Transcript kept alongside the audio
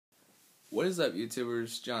What is up,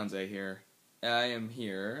 YouTubers? Johnzza here. I am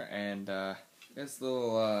here, and this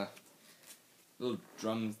little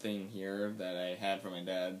drum thing here that I had from my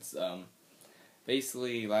dad's.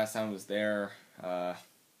 Basically, last time I was there,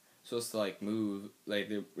 supposed to move.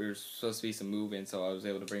 There was supposed to be some moving, so I was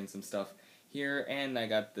able to bring some stuff here, and I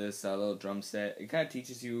got this little drum set. It kind of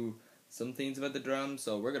teaches you some things about the drum,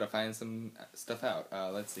 so we're gonna find some stuff out.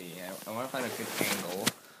 Let's see. I want to find a good angle.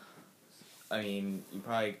 I mean, you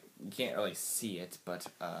can't really see it, but,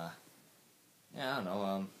 yeah, I don't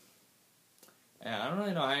know, yeah, I don't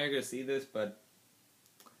really know how you're gonna see this, but,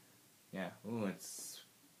 yeah, ooh, it's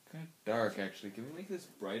kind of dark, actually. Can we make this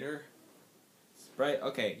brighter? It's bright,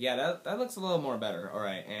 okay, yeah, that looks a little more better,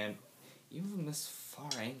 alright, and even from this far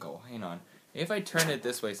angle, hang on, if I turn it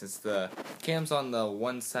this way, since the cam's on the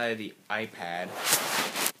one side of the iPad,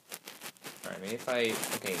 alright, maybe if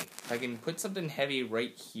I can put something heavy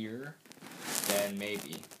right here, then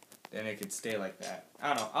maybe. Then it could stay like that.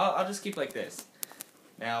 I don't know. I'll just keep like this.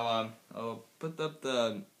 Now, I'll put up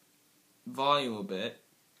the volume a bit,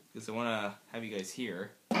 because I want to have you guys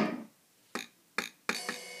hear.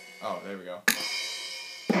 Oh, there we go.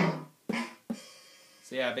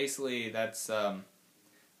 So yeah, basically that's the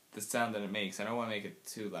sound that it makes. I don't want to make it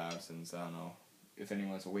too loud, since I don't know if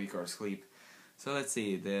anyone's awake or asleep. So let's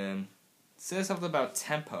see. Then it says something about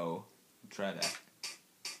tempo. Try that.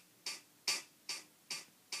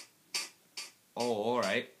 Oh,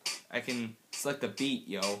 alright. I can select the beat,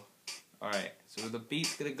 yo. Alright, so the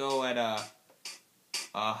beat's gonna go at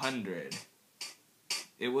 100.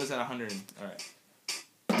 It was at 100. Alright.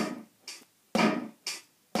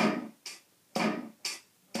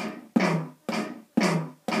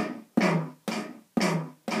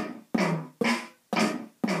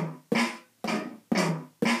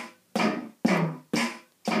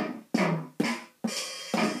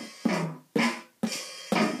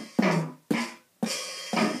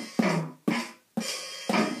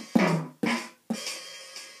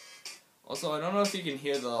 Also, I don't know if you can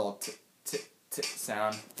hear the little t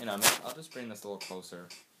sound. You know, I'll just bring this a little closer.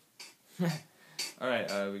 Alright,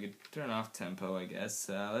 we could turn off tempo, I guess.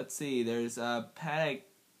 Let's see, there's pad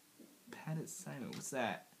assignment. What's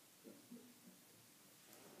that?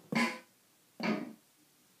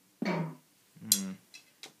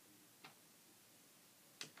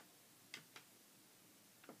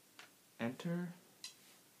 Enter?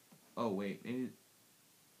 Oh, wait, maybe...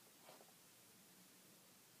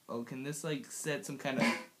 Oh, can this, set some kind of...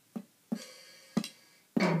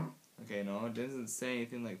 Okay, no, it doesn't say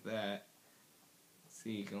anything like that. Let's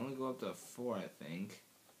see, you can only go up to 4, I think.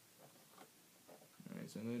 Alright,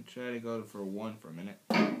 so I'm going to try to go for 1 for a minute.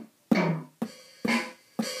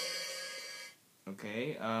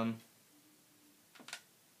 Okay, I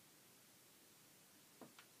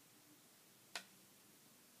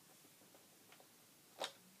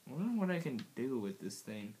wonder what I can do with this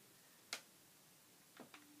thing.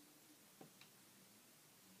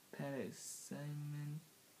 Pad assignment.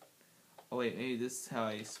 Oh wait, maybe this is how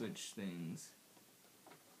I switch things.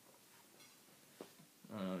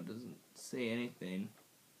 Oh, it doesn't say anything.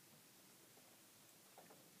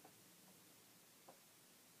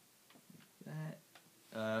 That,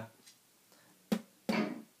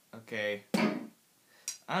 okay.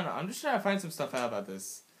 I don't know, I'm just trying to find some stuff out about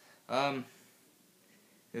this.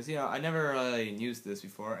 Because, you know, I never really used this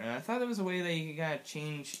before, and I thought there was a way that you could kind of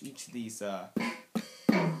change each of these,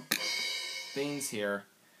 things here.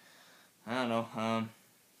 I don't know,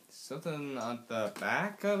 something on the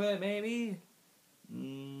back of it, maybe?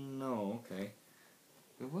 No, okay.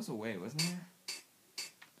 There was a way, wasn't there?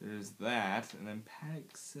 There's that, and then pad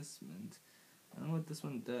assessment. I don't know what this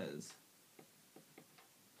one does.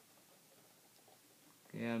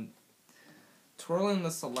 Okay, I'm twirling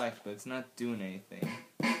the select, but it's not doing anything.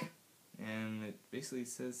 And it basically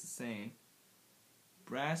says the same.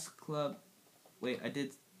 Brass club. Wait, I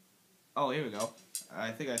did. Oh, here we go.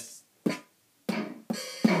 I think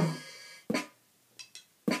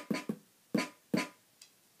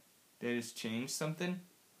did I just change something?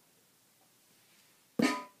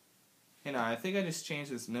 Hey, no, I think I just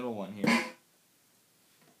changed this middle one here.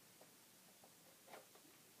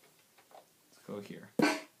 Let's go here.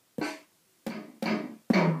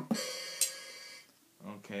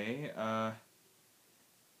 Okay,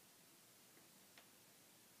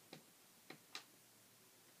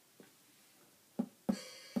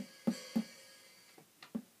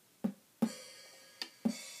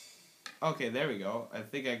 okay, there we go. I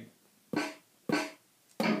think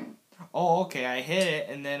oh, okay, I hit it,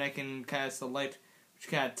 and then I can kind of select which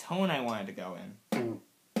kind of tone I want it to go in.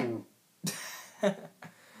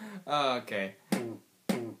 Oh, okay.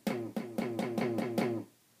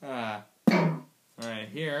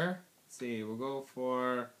 here, let's see, we'll go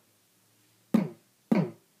for...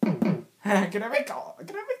 Can I make all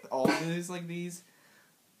of these like these?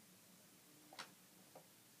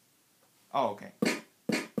 Oh, okay.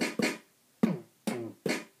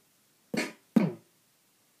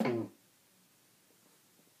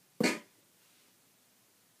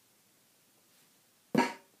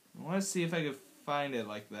 I want to see if I can find it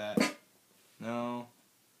like that. No.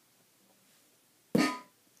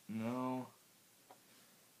 No.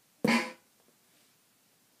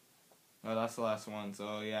 Oh, that's the last one.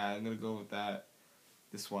 So yeah, I'm gonna go with that.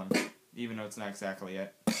 This one, even though it's not exactly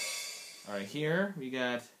it. All right, here we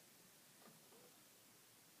got.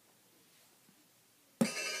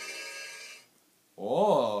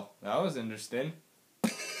 Oh, that was interesting.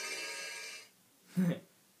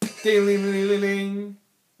 Ding-ling-ling-ling-ling.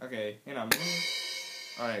 Okay, hang on.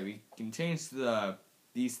 Alright, we can change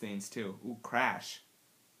these things too. Ooh, crash.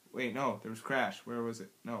 Wait, no, there was crash. Where was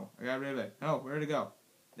it? No, I got rid of it. No, where'd it go?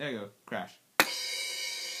 There you go, crash.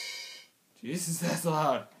 Jesus, that's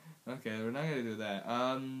loud. Okay, we're not gonna do that.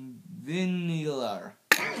 Vanilla.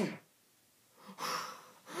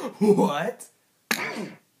 What?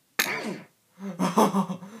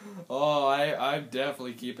 Oh, I'm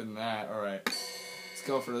definitely keeping that. Alright. Let's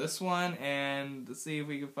go for this one, and let's see if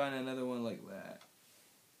we can find another one like that.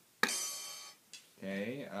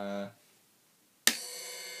 Okay,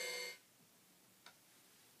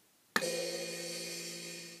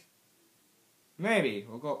 maybe.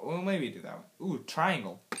 We'll maybe do that one. Ooh,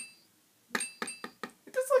 triangle.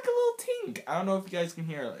 It does like a little tink. I don't know if you guys can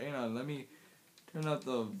hear it. Hang on, let me turn up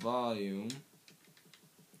the volume.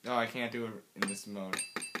 Oh, I can't do it in this mode.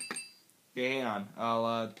 Okay, hang on.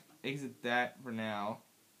 I'll, exit that for now.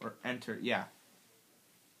 Or enter, yeah.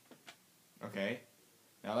 Okay.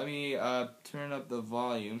 Now let me turn up the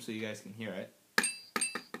volume so you guys can hear it.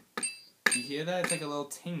 You hear that? It's like a little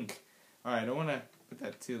tink. Alright, I don't want to put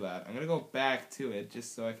that too loud. I'm going to go back to it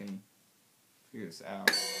just so I can figure this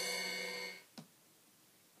out.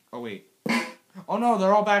 Oh, wait. Oh no,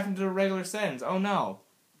 they're all back into the regular settings. Oh no.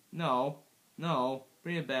 No. No.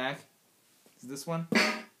 Bring it back. Is this one?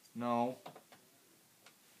 No.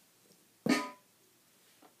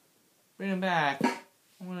 Bring it back.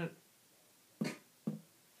 I want it.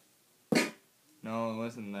 No, it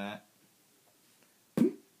wasn't that.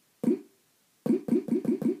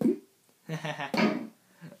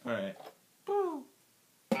 Alright.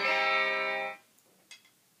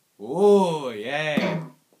 Ooh, yay.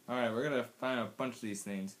 Alright, we're gonna find a bunch of these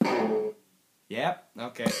things. Yep,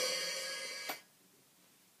 okay.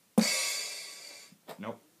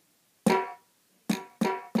 Nope.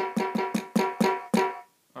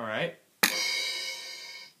 Alright.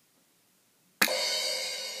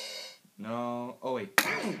 No. Oh, wait.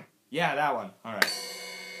 Yeah, that one. Alright.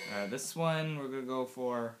 This one we're gonna go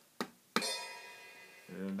for.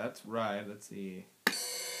 That's right. Let's see.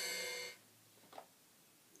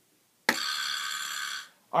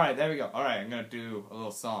 Alright, there we go. Alright, I'm gonna do a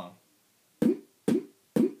little song.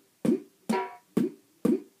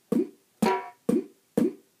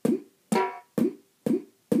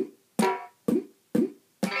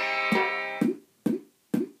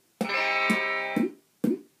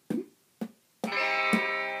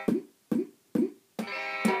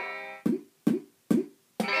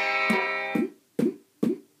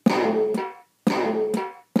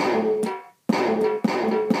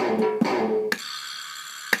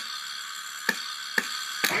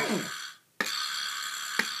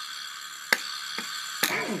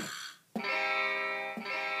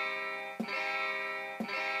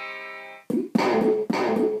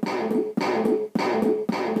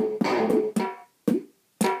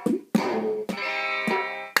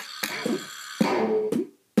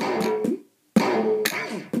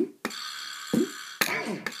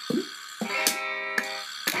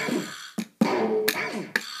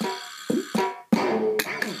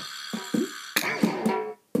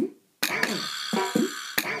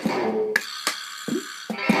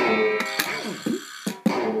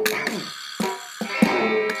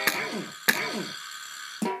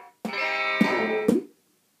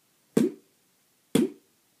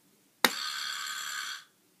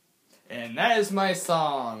 And that is my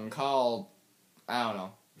song called, I don't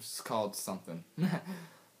know, it's called something.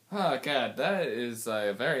 Oh god, that is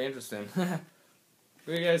very interesting. What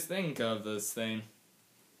do you guys think of this thing?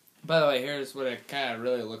 By the way, here's what it kind of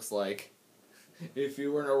really looks like. If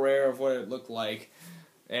you weren't aware of what it looked like,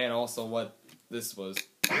 and also what this was.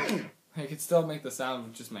 I could still make the sound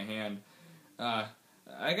with just my hand. I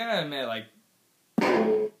gotta admit,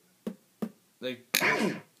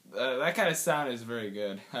 that kind of sound is very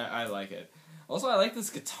good. I like it. Also, I like this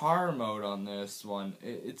guitar mode on this one.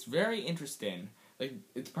 It's very interesting. Like,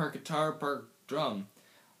 it's part guitar, part drum.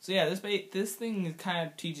 So yeah, this thing kind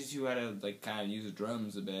of teaches you how to like kind of use the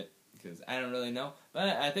drums a bit, because I don't really know, but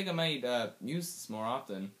I think I might use this more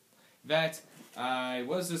often. In fact, I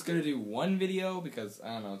was just gonna do one video because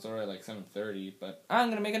I don't know, it's already like 7:30, but I'm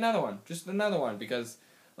gonna make another one, just another one, because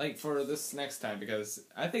like for this next time, because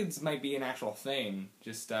I think this might be an actual thing.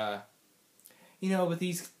 Just you know,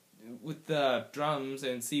 with the drums,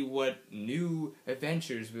 and see what new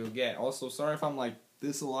adventures we'll get. Also, sorry if I'm like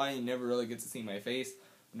this a lot and you never really get to see my face.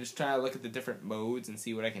 I'm just trying to look at the different modes and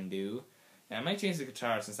see what I can do. And I might change the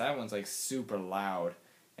guitar since that one's like super loud.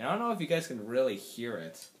 And I don't know if you guys can really hear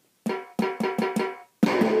it.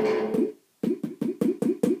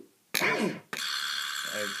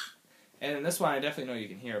 And in this one I definitely know you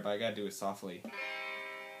can hear it, but I gotta do it softly.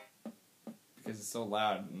 Because it's so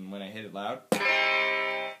loud, and when I hit it loud,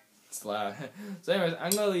 it's loud. So anyways,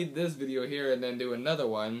 I'm gonna leave this video here and then do another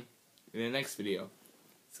one in the next video.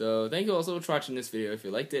 So thank you all so much for watching this video. If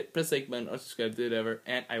you liked it, press the like button or subscribe to whatever,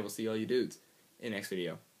 and I will see all you dudes in the next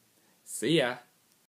video. See ya!